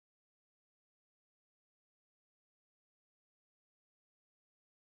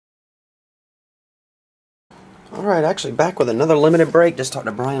Alright, actually back with another limited break. Just talked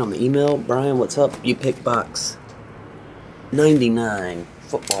to Brian on the email. Brian, what's up? You pick box 99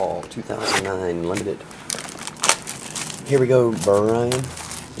 football 2009 limited. Here we go, Brian.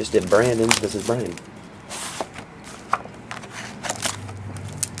 Just did Brandon. This is Brian.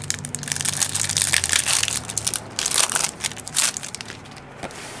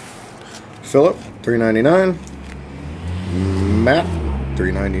 Philip, $3.99. Matt,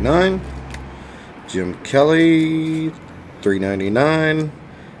 $3.99. Jim Kelly, $3.99.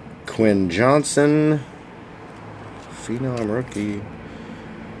 Quinn Johnson, Phenom rookie,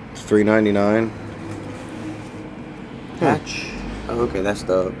 $3.99. Patch. Oh, okay, that's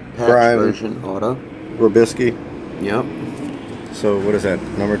the patch Bryan version auto. Robisky. Yep. So what is that?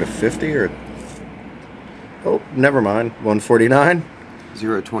 Number to 50 or? Oh, never mind. 149.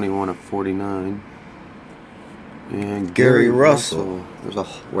 0/21 of 49. And Gary Russell. There's a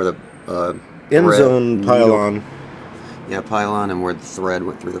where the End thread, zone pylon. Yeah, pylon, and where the thread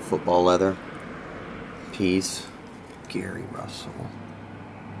went through the football leather piece. Gary Russell.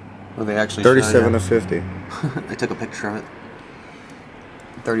 Oh, they actually 37 of 50. I took a picture of it.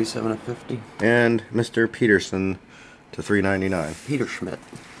 37 of 50. And Mr. Peterson to $3.99. Peter Schmidt.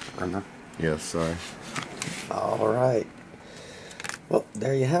 Remember? Yes, sorry. All right. Well,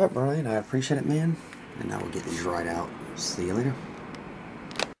 there you have it, Brian. I appreciate it, man. And now we'll get these right out. See you later.